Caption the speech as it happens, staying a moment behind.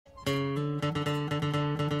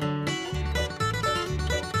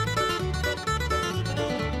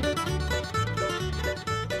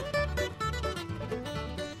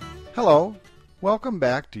Hello, welcome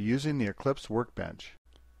back to using the Eclipse Workbench.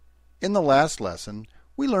 In the last lesson,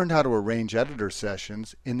 we learned how to arrange editor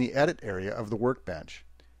sessions in the Edit area of the Workbench.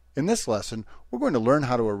 In this lesson, we're going to learn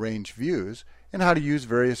how to arrange views and how to use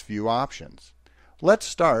various view options. Let's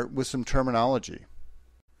start with some terminology.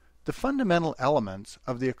 The fundamental elements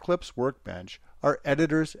of the Eclipse Workbench are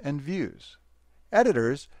editors and views.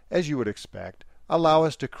 Editors, as you would expect, allow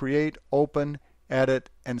us to create, open, edit,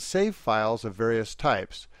 and save files of various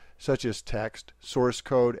types, such as text, source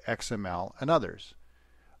code, XML, and others.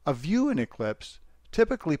 A view in Eclipse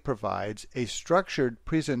typically provides a structured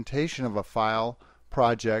presentation of a file,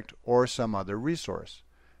 project, or some other resource.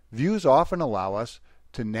 Views often allow us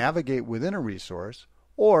to navigate within a resource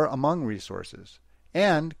or among resources,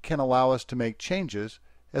 and can allow us to make changes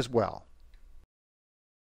as well.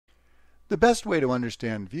 The best way to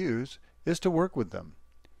understand views is to work with them.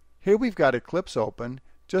 Here we've got Eclipse open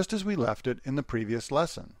just as we left it in the previous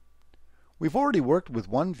lesson. We've already worked with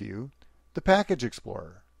one view, the Package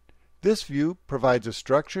Explorer. This view provides a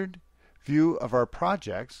structured view of our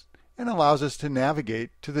projects and allows us to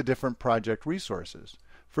navigate to the different project resources,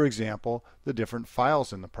 for example, the different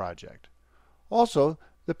files in the project. Also,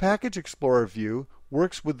 the Package Explorer view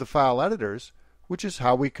works with the file editors, which is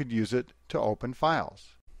how we could use it to open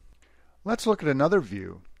files. Let's look at another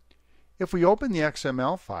view. If we open the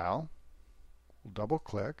XML file, we'll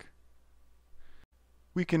double-click,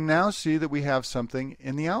 we can now see that we have something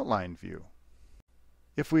in the outline view.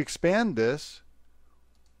 If we expand this,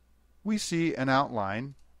 we see an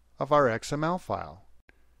outline of our XML file,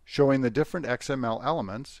 showing the different XML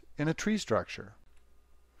elements in a tree structure.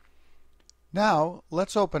 Now,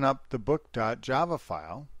 let's open up the book.java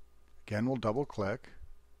file. Again, we'll double-click.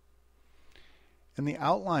 And the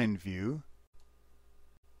outline view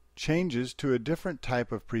changes to a different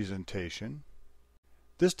type of presentation.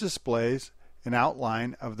 This displays an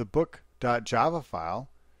outline of the book.java file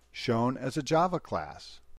shown as a Java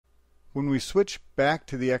class. When we switch back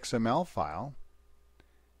to the XML file,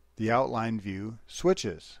 the outline view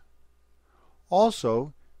switches.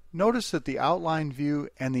 Also, notice that the outline view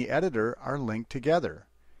and the editor are linked together.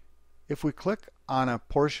 If we click on a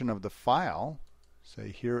portion of the file,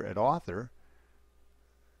 say here at author,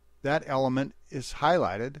 that element is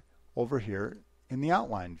highlighted over here in the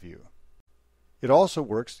outline view. It also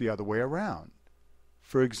works the other way around.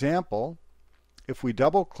 For example, if we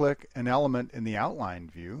double-click an element in the outline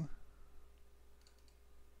view,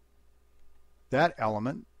 that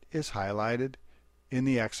element is highlighted in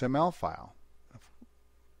the XML file. If we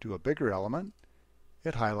do a bigger element,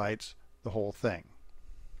 it highlights the whole thing.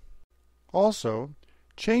 Also,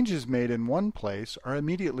 changes made in one place are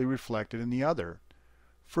immediately reflected in the other.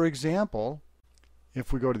 For example,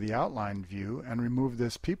 if we go to the outline view and remove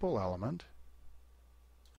this people element,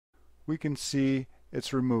 we can see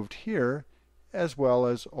it's removed here as well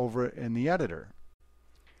as over in the editor.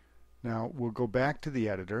 Now we'll go back to the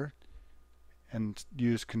editor and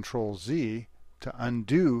use Control-Z to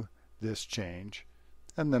undo this change,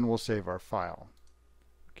 and then we'll save our file.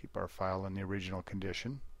 Keep our file in the original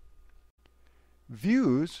condition.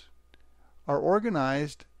 Views are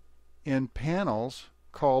organized in panels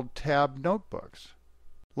called tab notebooks,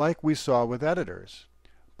 like we saw with editors,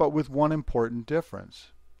 but with one important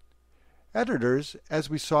difference. Editors, as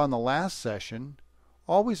we saw in the last session,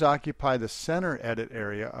 always occupy the center edit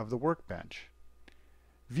area of the workbench.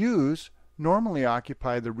 Views normally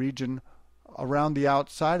occupy the region around the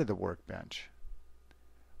outside of the workbench.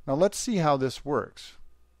 Now let's see how this works.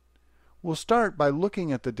 We'll start by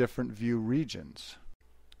looking at the different view regions.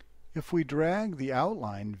 If we drag the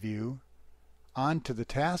outline view onto the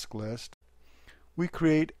task list, we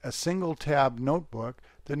create a single tab notebook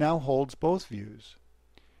that now holds both views.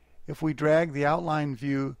 If we drag the outline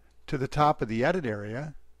view to the top of the edit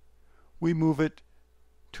area, we move it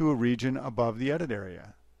to a region above the edit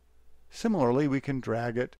area. Similarly, we can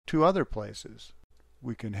drag it to other places.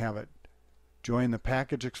 We can have it join the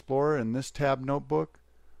Package Explorer in this tab notebook.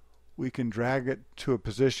 We can drag it to a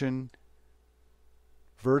position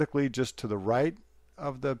vertically just to the right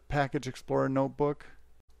of the Package Explorer notebook.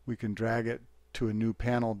 We can drag it to a new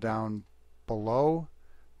panel down below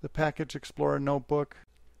the Package Explorer notebook,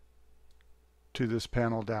 to this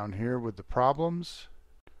panel down here with the problems,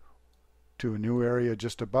 to a new area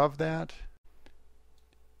just above that,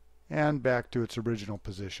 and back to its original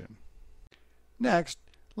position. Next,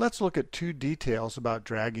 let's look at two details about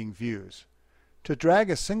dragging views. To drag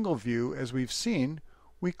a single view, as we've seen,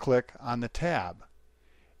 we click on the tab.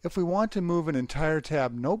 If we want to move an entire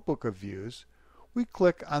tab notebook of views, we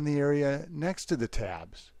click on the area next to the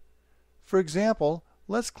tabs. For example,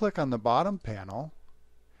 let's click on the bottom panel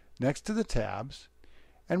next to the tabs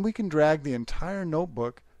and we can drag the entire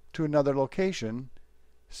notebook to another location,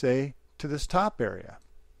 say to this top area.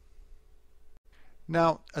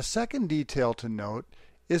 Now, a second detail to note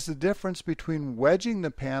is the difference between wedging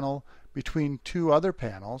the panel between two other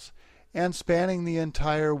panels and spanning the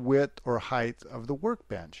entire width or height of the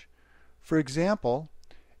workbench. For example,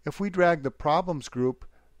 if we drag the problems group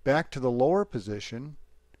back to the lower position,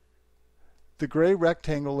 the gray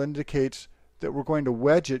rectangle indicates that we're going to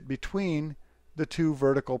wedge it between the two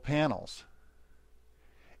vertical panels.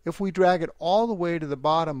 If we drag it all the way to the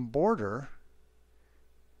bottom border,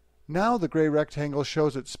 now the gray rectangle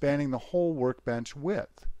shows it spanning the whole workbench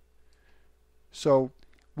width. So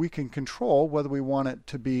we can control whether we want it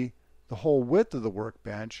to be the whole width of the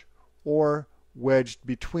workbench or wedged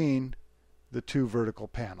between the two vertical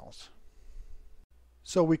panels.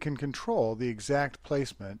 So we can control the exact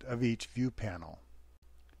placement of each view panel.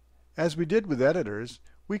 As we did with editors,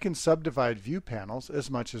 we can subdivide view panels as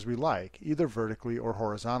much as we like, either vertically or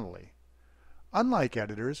horizontally. Unlike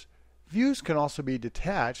editors, views can also be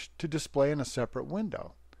detached to display in a separate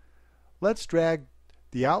window. Let's drag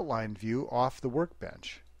the outline view off the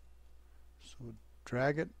workbench. So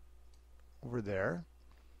drag it over there.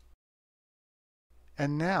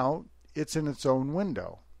 And now it's in its own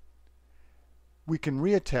window. We can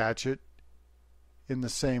reattach it in the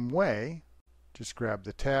same way. Just grab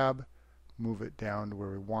the tab, move it down to where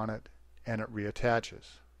we want it, and it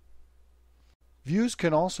reattaches. Views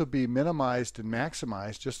can also be minimized and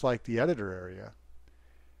maximized just like the editor area.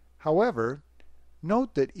 However,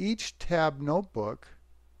 note that each tab notebook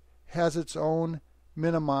has its own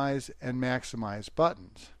minimize and maximize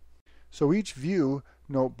buttons. So each view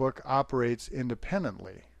notebook operates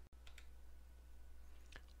independently.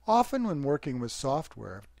 Often when working with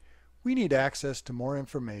software, we need access to more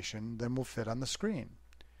information than will fit on the screen.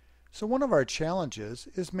 So one of our challenges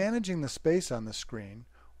is managing the space on the screen,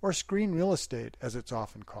 or screen real estate as it's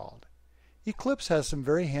often called. Eclipse has some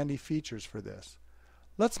very handy features for this.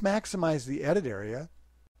 Let's maximize the edit area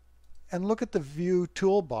and look at the view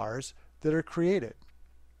toolbars that are created.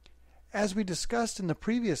 As we discussed in the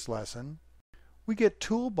previous lesson, we get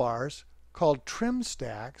toolbars called trim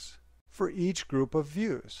stacks for each group of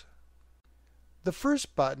views. The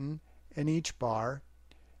first button in each bar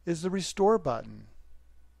is the Restore button,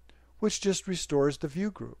 which just restores the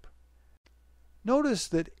view group. Notice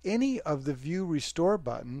that any of the View Restore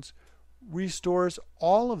buttons restores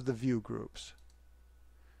all of the view groups.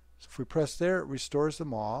 So if we press there, it restores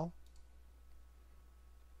them all.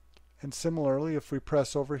 And similarly, if we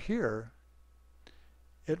press over here,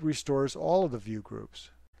 it restores all of the view groups.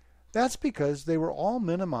 That's because they were all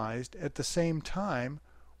minimized at the same time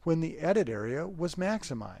when the edit area was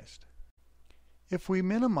maximized. If we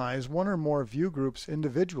minimize one or more view groups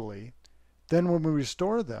individually, then when we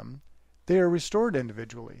restore them, they are restored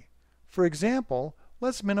individually. For example,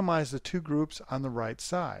 let's minimize the two groups on the right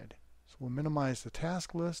side. So we'll minimize the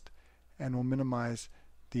task list and we'll minimize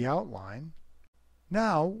the outline.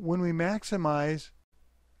 Now, when we maximize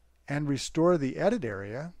and restore the edit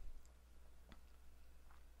area,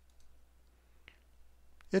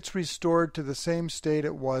 it's restored to the same state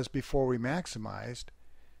it was before we maximized,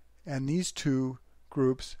 and these two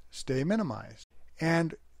groups stay minimized.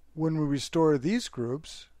 And when we restore these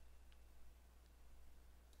groups,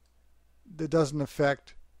 that doesn't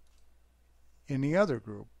affect any other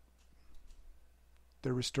group.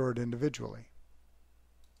 They're restored individually.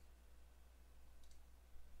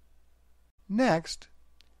 Next,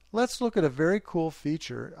 let's look at a very cool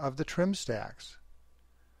feature of the trim stacks.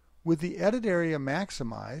 With the edit area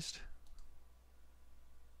maximized,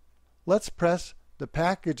 let's press the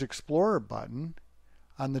Package Explorer button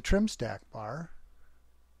on the trim stack bar.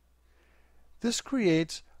 This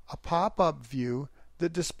creates a pop-up view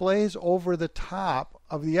that displays over the top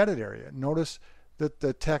of the edit area. Notice that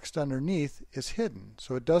the text underneath is hidden,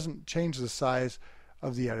 so it doesn't change the size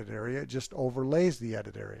of the edit area, it just overlays the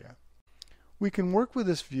edit area. We can work with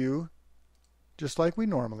this view just like we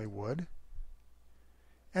normally would,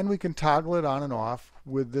 and we can toggle it on and off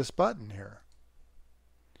with this button here.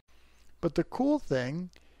 But the cool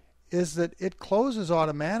thing is that it closes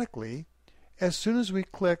automatically as soon as we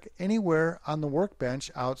click anywhere on the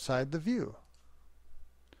workbench outside the view.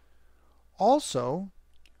 Also,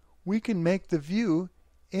 we can make the view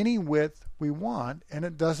any width we want, and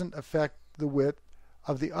it doesn't affect the width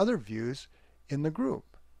of the other views in the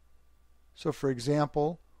group. So for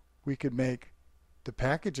example, we could make the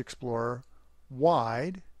Package Explorer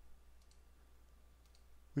wide.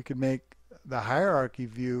 We could make the hierarchy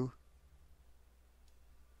view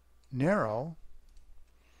narrow,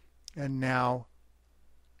 and now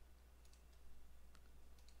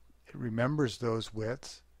It remembers those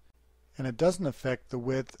widths, and it doesn't affect the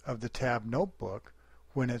width of the tab notebook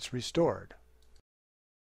when it's restored.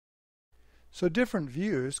 So different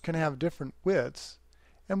views can have different widths,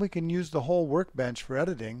 and we can use the whole workbench for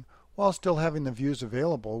editing while still having the views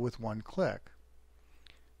available with one click.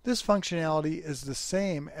 This functionality is the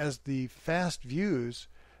same as the fast views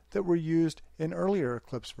that were used in earlier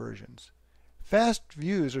Eclipse versions. Fast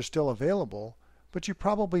views are still available, but you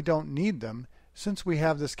probably don't need them since we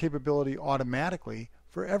have this capability automatically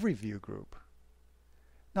for every view group.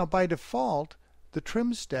 Now by default, the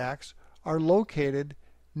trim stacks are located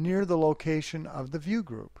near the location of the view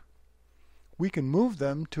group. We can move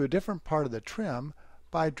them to a different part of the trim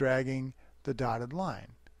by dragging the dotted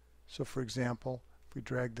line. So for example, if we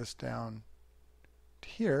drag this down to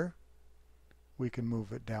here, we can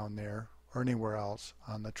move it down there or anywhere else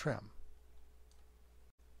on the trim.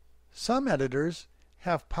 Some editors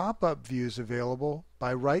have pop-up views available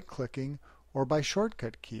by right-clicking or by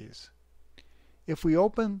shortcut keys. If we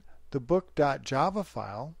open the book.java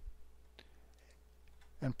file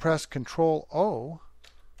and press Ctrl-O,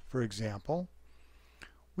 for example,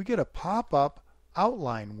 we get a pop-up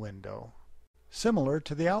outline window, similar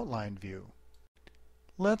to the outline view.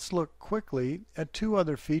 Let's look quickly at two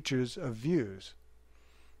other features of views.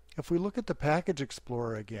 If we look at the Package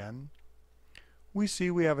Explorer again, we see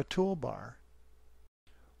we have a toolbar.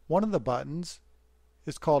 One of the buttons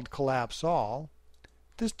is called Collapse All.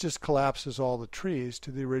 This just collapses all the trees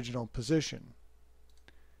to the original position.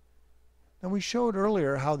 Now we showed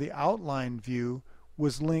earlier how the outline view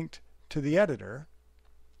was linked to the editor.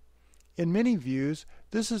 In many views,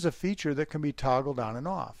 this is a feature that can be toggled on and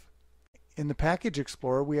off. In the Package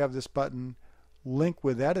Explorer, we have this button Link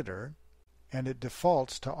with Editor, and it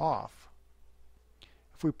defaults to off.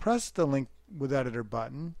 If we press the Link with Editor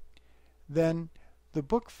button, then the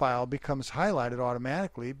book file becomes highlighted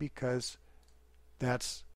automatically because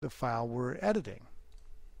that's the file we're editing.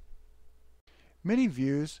 Many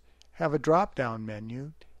views have a drop-down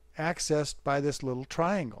menu accessed by this little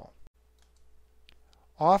triangle.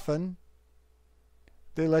 Often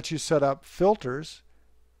they let you set up filters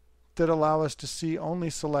that allow us to see only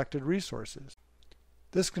selected resources.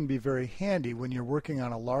 This can be very handy when you're working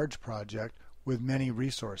on a large project with many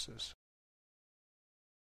resources.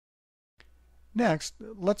 Next,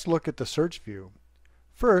 let's look at the search view.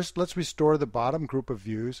 First, let's restore the bottom group of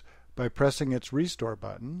views by pressing its Restore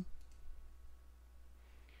button.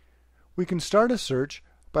 We can start a search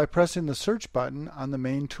by pressing the Search button on the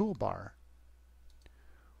main toolbar.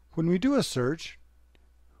 When we do a search,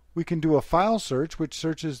 we can do a file search, which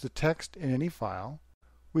searches the text in any file.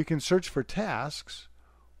 We can search for tasks,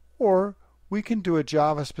 or we can do a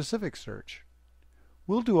Java-specific search.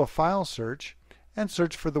 We'll do a file search and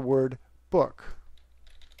search for the word book.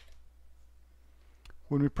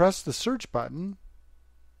 When we press the Search button,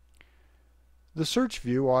 the search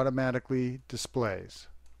view automatically displays.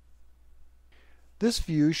 This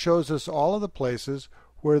view shows us all of the places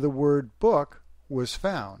where the word book was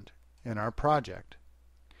found in our project.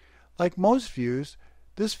 Like most views,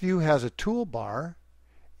 this view has a toolbar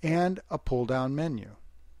and a pull-down menu.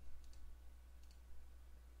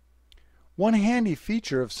 One handy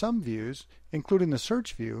feature of some views, including the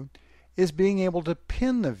search view, is being able to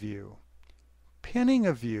pin the view. Pinning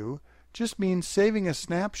a view just means saving a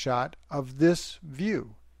snapshot of this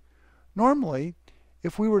view. Normally,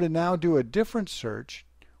 if we were to now do a different search,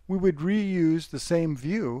 we would reuse the same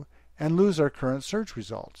view and lose our current search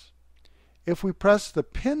results. If we press the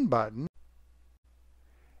Pin button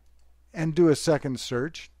and do a second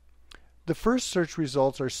search, the first search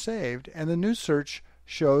results are saved and the new search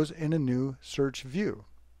shows in a new search view.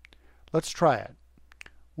 Let's try it.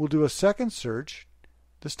 We'll do a second search.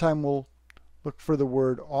 This time we'll look for the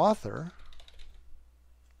word author.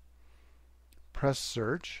 Press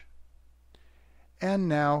search. And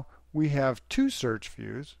now we have two search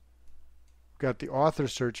views. We've got the author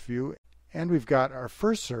search view and we've got our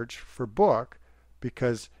first search for book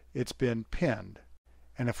because it's been pinned.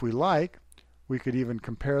 And if we like, we could even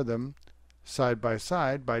compare them side by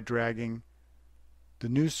side by dragging the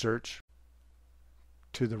new search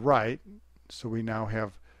to the right, so we now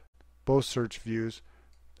have both search views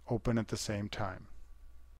open at the same time.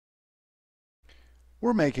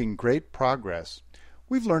 We're making great progress.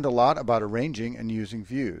 We've learned a lot about arranging and using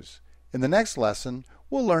views. In the next lesson,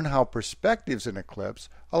 we'll learn how perspectives in Eclipse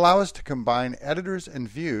allow us to combine editors and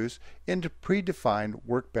views into predefined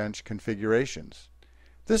workbench configurations.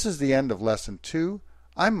 This is the end of Lesson 2.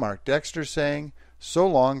 I'm Mark Dexter saying, so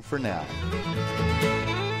long for now.